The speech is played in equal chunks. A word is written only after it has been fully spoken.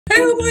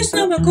Halo guys,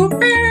 nama gue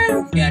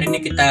Pel. Hari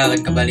ini kita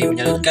akan kembali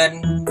menyalurkan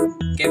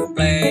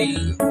gameplay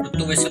Road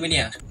to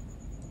WrestleMania.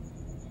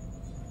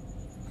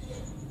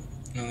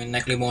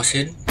 Naik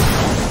limosin.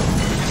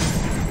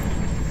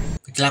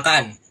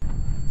 Kecelakaan.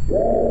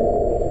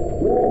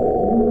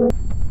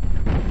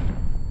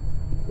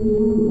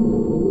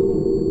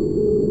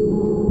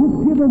 Just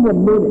give him a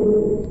minute.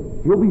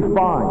 You'll be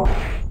fine.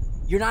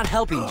 You're not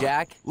helping,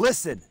 Jack.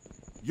 Listen,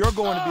 you're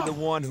going to be the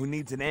one who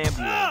needs an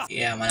ambulance.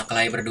 Ya, malah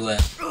kelahi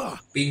berdua.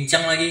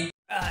 Pincang lagi.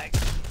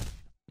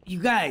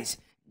 You guys,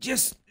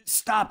 just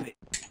stop it.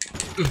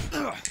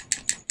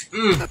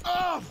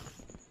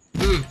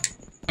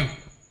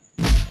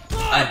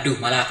 Aduh,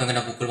 malah aku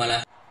kena pukul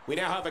malah. We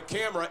now have a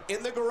camera in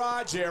the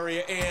garage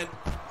area and...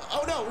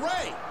 Oh no,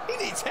 Ray! He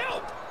needs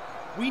help!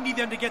 We need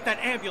them to get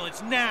that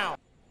ambulance now.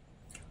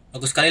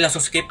 Bagus sekali,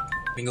 langsung skip.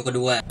 Minggu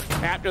kedua.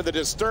 After the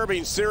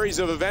disturbing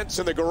series of events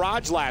in the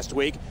garage last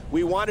week,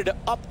 we wanted to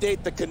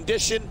update the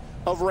condition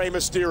of Rey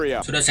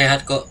Mysterio. Sudah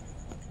sehat kok.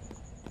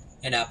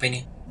 Ada apa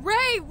ini?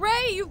 Ray,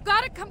 you've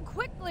got to come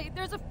quickly.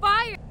 There's a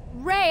fire.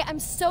 Ray, I'm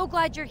so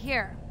glad you're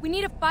here. We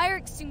need a fire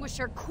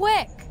extinguisher,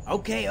 quick.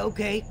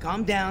 Okay,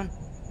 calm down.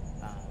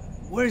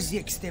 Where's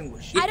the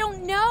extinguisher? I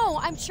don't know.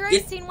 I'm sure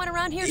I've seen one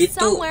around here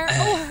somewhere.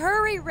 Oh,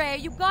 hurry, Ray.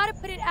 You've got to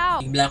put it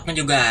out. Di belakang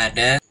juga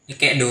ada. Ini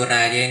kayak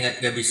Dora aja,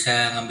 nggak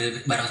bisa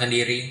ngambil barang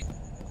sendiri.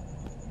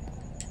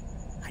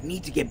 I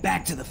need to get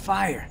back to the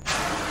fire.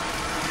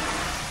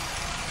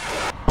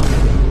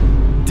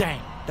 Dang,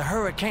 the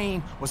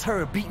hurricane was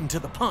her beaten to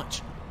the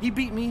punch. He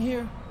beat me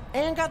here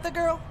and got the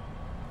girl?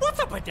 What's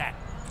up with that?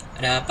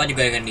 Ada apa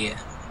juga dengan dia?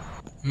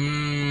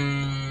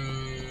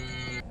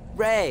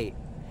 Ray,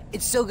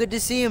 it's so good to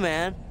see you,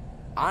 man.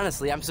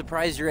 Honestly, I'm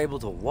surprised you're able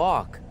to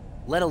walk,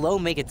 let alone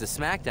make it to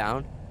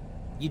SmackDown.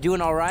 You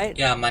doing all right?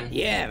 Ya, aman.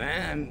 Yeah,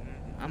 man,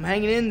 I'm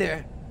hanging in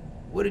there.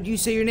 What did you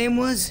say your name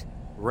was?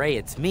 Ray,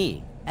 it's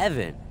me,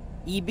 Evan.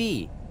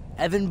 EB.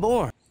 Evan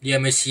Bourne. Dia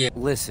Messi.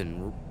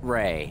 Listen,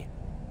 Ray.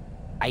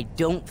 I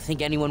don't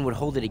think anyone would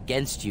hold it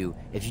against you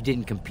if you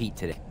didn't compete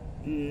today.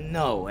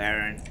 No,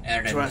 Aaron.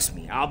 Trust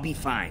me, I'll be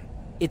fine.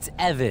 It's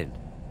Evan.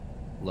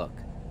 Look,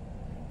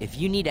 if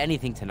you need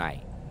anything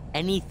tonight,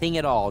 anything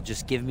at all,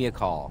 just give me a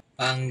call.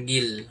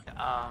 Panggil.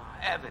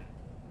 Evan,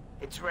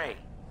 it's Ray.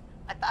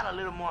 I thought a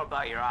little more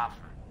about your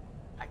offer.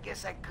 I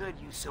guess I could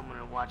use someone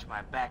to watch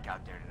my back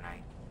out there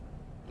tonight.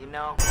 You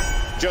know?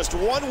 Just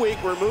 1 week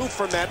removed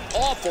from that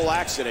awful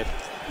accident,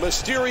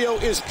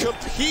 Mysterio is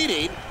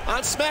competing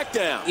on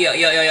SmackDown.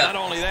 Iya. Not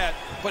only that,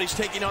 but he's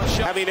taking on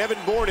shots. Having Evan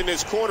Bourne in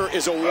his corner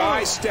is a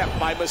wise step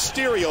by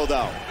Mysterio,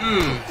 though.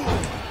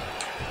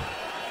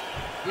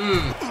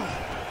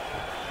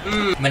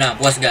 Mana,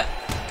 puas gak?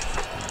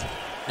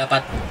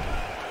 Dapat.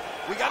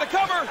 We got a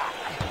cover.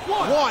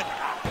 One,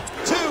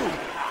 two,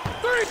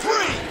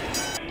 three.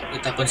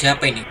 Telepon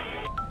siapa ini?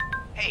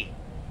 Hey,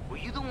 were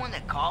you the one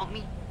that called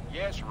me?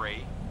 Yes,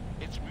 Ray.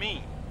 It's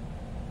me,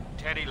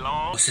 Teddy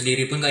Long. Aku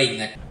sendiri pun gak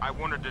ingat. I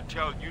wanted to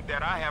tell you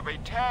that I have a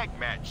tag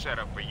match set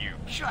up for you.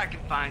 Sure, I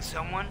can find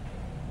someone.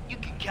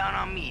 You can count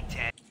on me,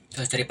 Ted.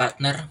 Terus cari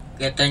partner.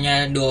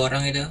 Katanya 2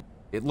 orang itu.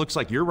 It looks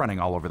like you're running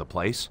all over the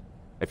place.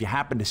 If you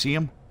happen to see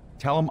him,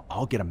 tell him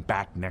I'll get him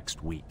back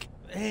next week.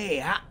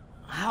 Hey,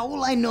 how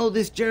will I know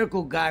this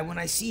Jericho guy when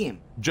I see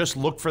him? Just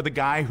look for the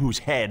guy whose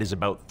head is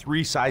about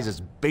 3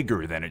 sizes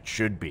bigger than it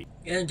should be.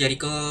 Ya,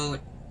 Jericho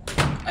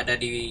ada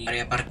di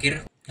area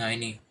parkir. Nah,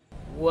 ini.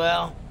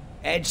 Well,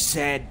 Edge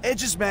said...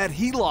 Edge is mad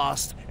he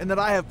lost and that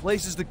I have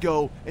places to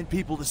go and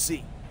people to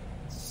see.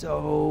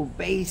 So,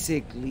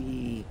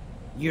 basically,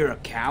 you're a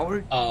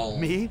coward? Oh.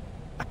 Me?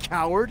 A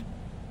coward?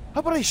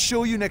 How about I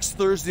show you next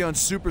Thursday on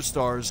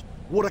Superstars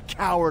what a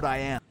coward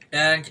I am?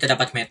 Dan kita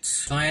dapat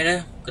match. Soalnya ada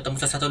ketemu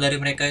salah satu dari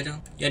mereka itu.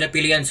 Ya ada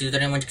pilihan sih,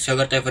 ternyata mau Jack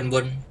Swagger atau Evan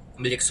Bourne.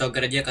 Ambil Jack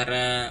Swagger aja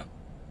karena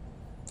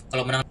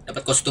kalau menang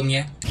dapat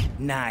kostumnya.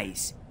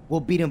 Nice.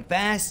 We'll beat him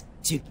fast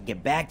so you can get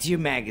back to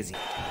your magazine.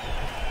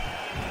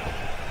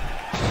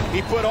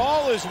 He put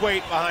all his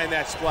weight behind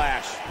that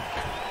splash.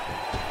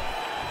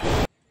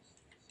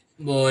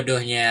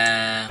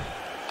 Bodohnya.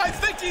 I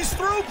think he's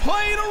through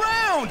playing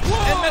around.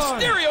 And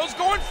Mysterio's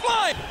going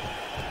flying.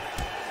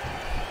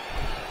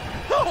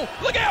 Oh,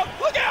 look out!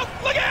 Look out!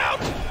 Look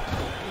out!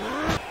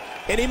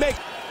 And he makes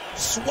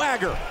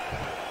Swagger.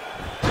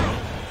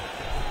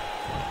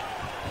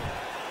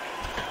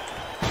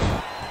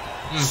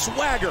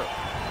 Swagger.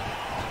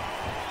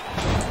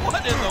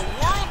 What in the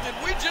world did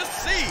we just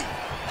see?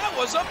 That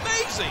was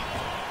amazing.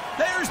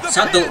 There's the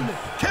Satu. pin.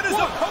 Can his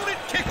opponent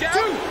kick out?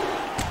 2,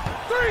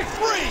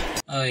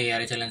 3. Oh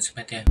iya, ada challenge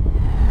match ya.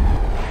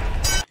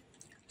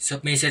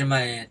 Submission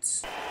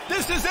match.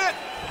 This is it.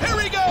 Here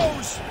he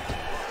goes.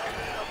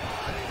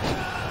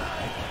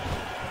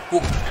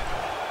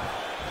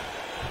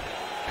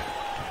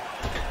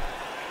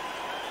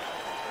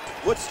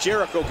 What's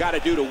Jericho got to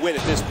do to win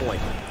at this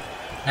point?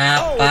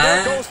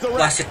 Kenapa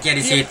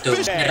wasitnya di situ?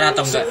 Nyerah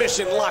atau enggak?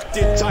 Submission locked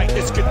in tight.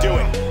 This could do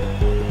it.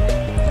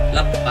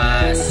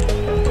 Lepas.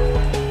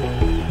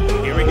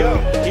 Here we go.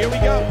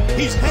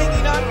 He's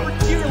hanging on for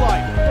dear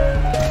life.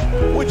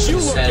 Would you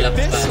look Bisa at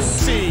this? lepas.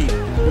 See.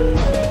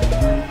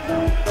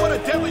 What a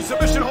deadly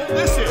submission hold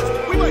this is.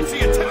 We might see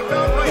a tap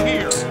out right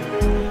here.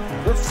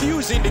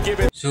 Refusing to give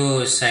it.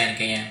 Susah ini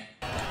kayaknya.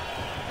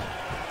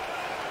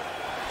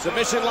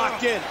 Submission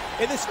locked in,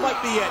 and this might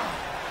be it.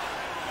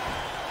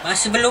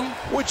 Masih belum.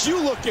 Would you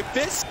look at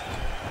this?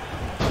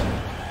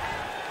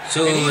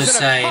 And he's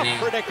in Susah a ini.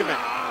 tough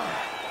predicament.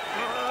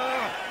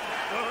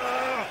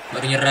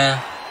 Baru nyerah.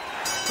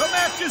 The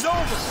match is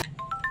over.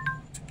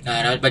 Nah,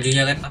 dapat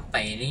bajunya kan. Apa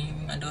ini?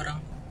 Ada orang.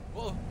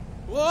 Whoa!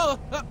 Whoa!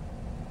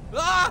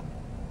 Ah!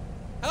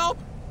 Help!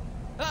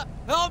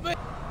 Help me!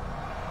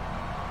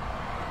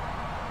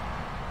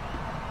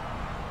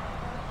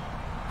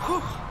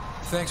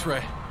 Thanks,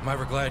 Ray. I'm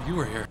ever glad you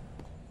were here.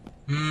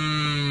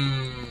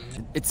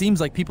 It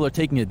seems like people are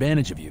taking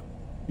advantage of you.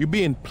 You're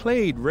being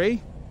played,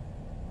 Ray.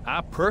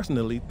 I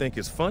personally think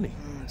it's funny.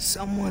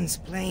 Someone's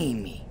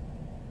playing me.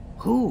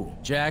 Who?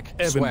 Jack,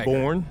 Evan Swagger.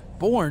 Bourne.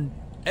 Bourne?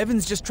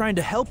 Evan's just trying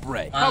to help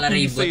Ray. How Malah can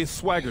you ribut. say it's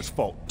Swagger's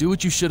fault? Do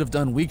what you should have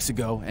done weeks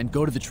ago and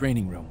go to the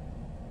training room.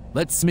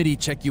 Let Smitty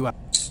check you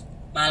out.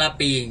 Malah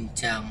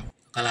pincang.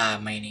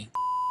 Kalama ini.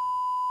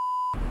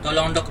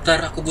 Tolong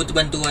dokter, aku butuh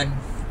bantuan.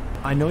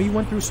 I know you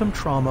went through some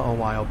trauma a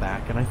while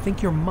back, and I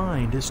think your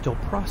mind is still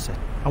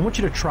processing. I want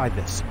you to try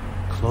this.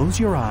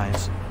 Close your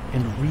eyes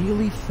and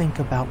really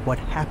think about what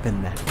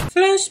happened then.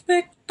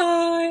 Flashback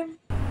time.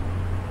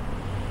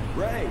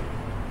 Ray!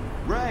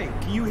 Ray,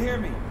 can you hear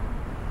me?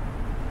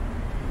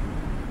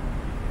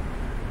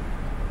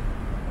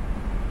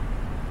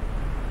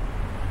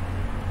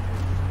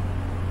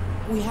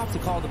 We have to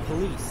call the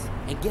police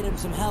and get him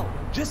some help.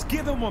 Just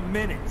give him a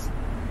minute.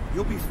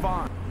 You'll be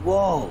fine.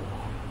 Whoa.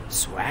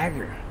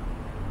 Swagger.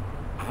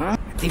 Huh?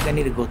 I think I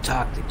need to go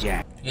talk to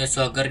Jack. Ya,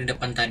 Swagger di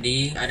depan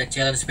tadi. Ada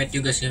challenge match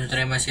juga sih,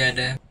 sebenarnya masih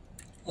ada.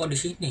 Oh, di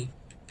sini.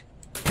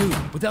 Dude,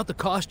 without the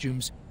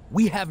costumes,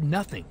 we have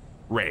nothing.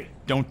 Ray,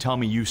 don't tell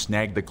me you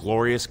snagged the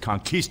glorious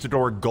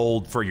Conquistador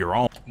gold for your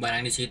own.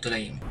 Barang di situ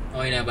lagi.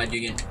 Oh, ini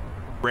bajunya.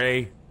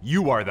 Ray,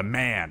 you are the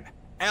man.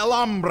 El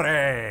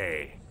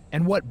hombre.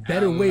 And what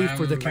better way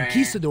for the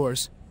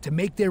Conquistadors to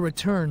make their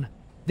return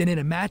than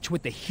in a match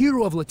with the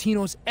hero of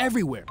Latinos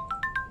everywhere?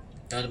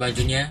 Dapat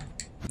bajunya,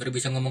 baru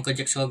bisa ngomong ke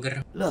Jack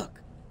Swagger. Look,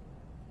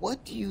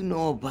 what do you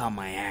know about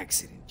my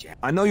accident, Jack?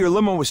 I know your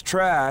limo was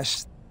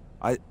trashed.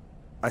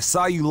 I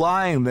saw you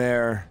lying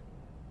there.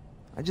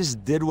 I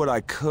just did what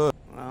I could.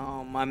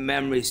 Well, my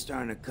memory's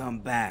starting to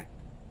come back.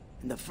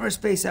 And the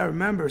first face I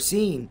remember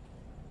seeing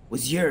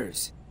was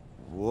yours.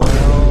 Well,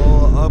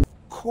 of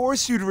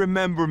course you'd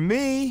remember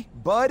me,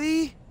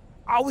 buddy.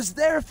 I was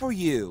there for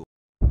you.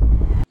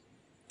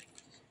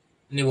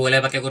 Ini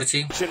boleh pakai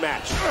kursi.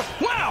 Match.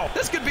 Wow,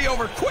 this could be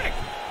over quick.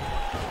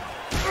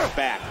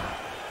 Back.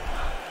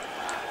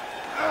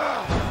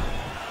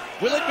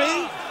 Will it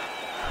be?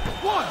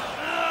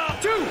 1,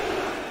 2.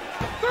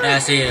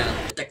 Berhasil.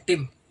 Tag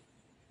team.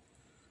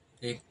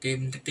 Tag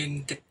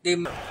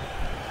team.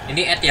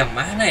 Ini Ed yang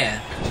mana ya?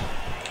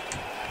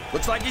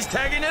 Looks like he's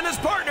tagging in his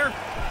partner.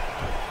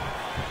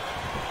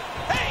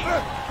 Hey!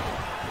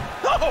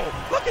 Oh,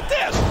 look at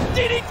this!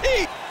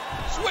 DDT!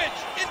 Switch,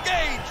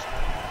 engage!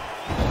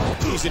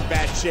 He's in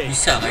bad shape.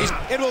 Bisa guys.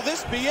 And will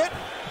this be it?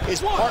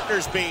 His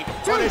partner's being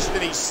punished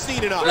and he's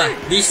seen enough. Lah,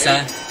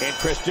 bisa. And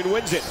Christian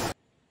wins it.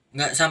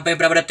 Nggak sampai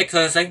berapa detik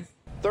selesai.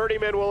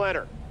 30 men will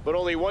enter, but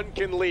only one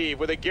can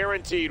leave with a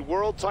guaranteed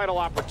world title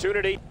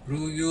opportunity.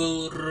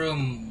 Royal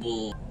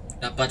Rumble.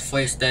 Dapat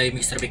voice dari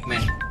Mr. Big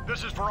Man.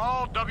 This is for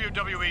all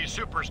WWE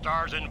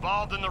superstars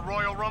involved in the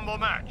Royal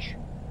Rumble match.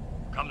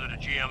 Come to the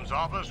GM's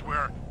office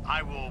where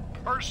I will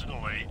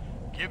personally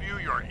give you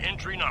your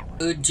entry number.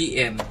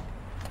 GM.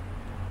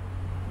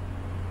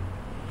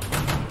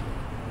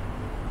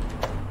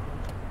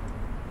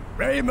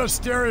 Rey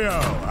Mysterio,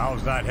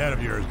 how's that head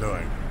of yours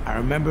doing? I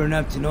remember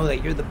enough to know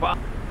that you're the boss.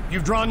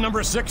 You've drawn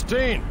number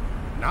 16.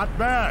 Not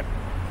bad,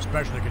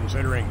 especially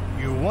considering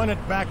you won it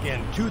back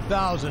in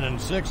 2006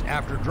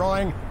 after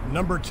drawing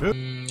number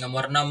 2.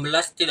 Nomor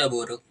 16 tidak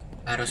buruk.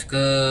 Harus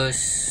ke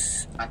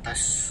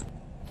atas.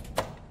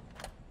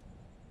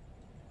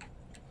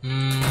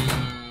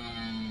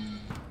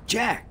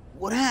 Jack,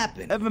 what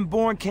happened? Evan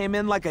Bourne came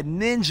in like a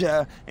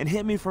ninja and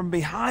hit me from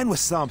behind with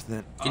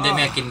something. Tidak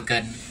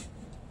meyakinkan.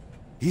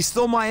 He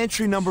stole my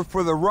entry number for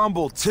the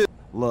Rumble, too.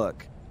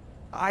 Look,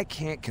 I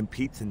can't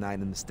compete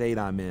tonight in the state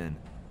I'm in,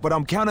 but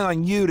I'm counting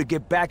on you to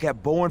get back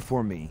at Bourne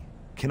for me.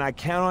 Can I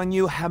count on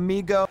you,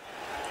 amigo?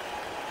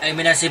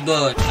 Eliminasi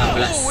bot 16.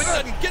 Oh, it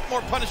doesn't get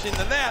more punishing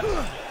than that.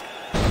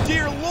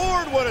 Dear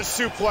Lord, what a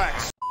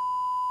suplex.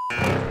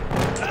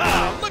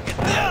 Ah, look at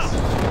this.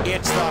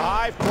 It's the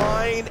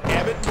high-flying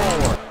Evan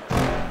Bourne.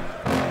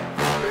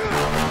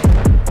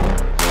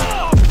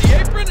 Off the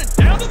apron and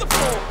down to the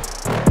floor.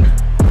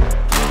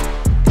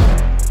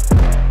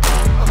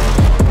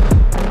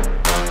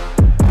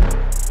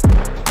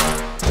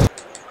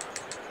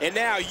 And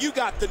now you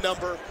got the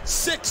number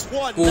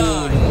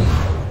 619.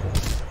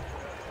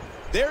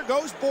 There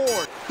goes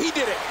Bourne. He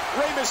did it.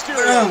 Rey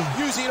Mysterio,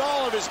 using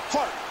all of his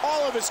heart,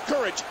 all of his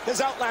courage,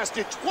 has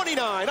outlasted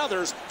 29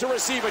 others to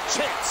receive a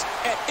chance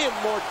at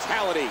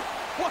immortality.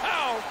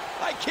 Wow!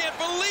 I can't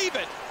believe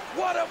it!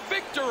 What a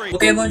victory!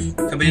 Oke bos,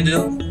 sampai situ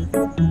dulu.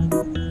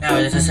 Nah,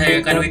 udah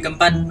selesai kan week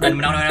keempat dan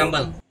menang Royal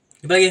Rumble.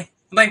 Jumpa lagi.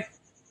 Bye.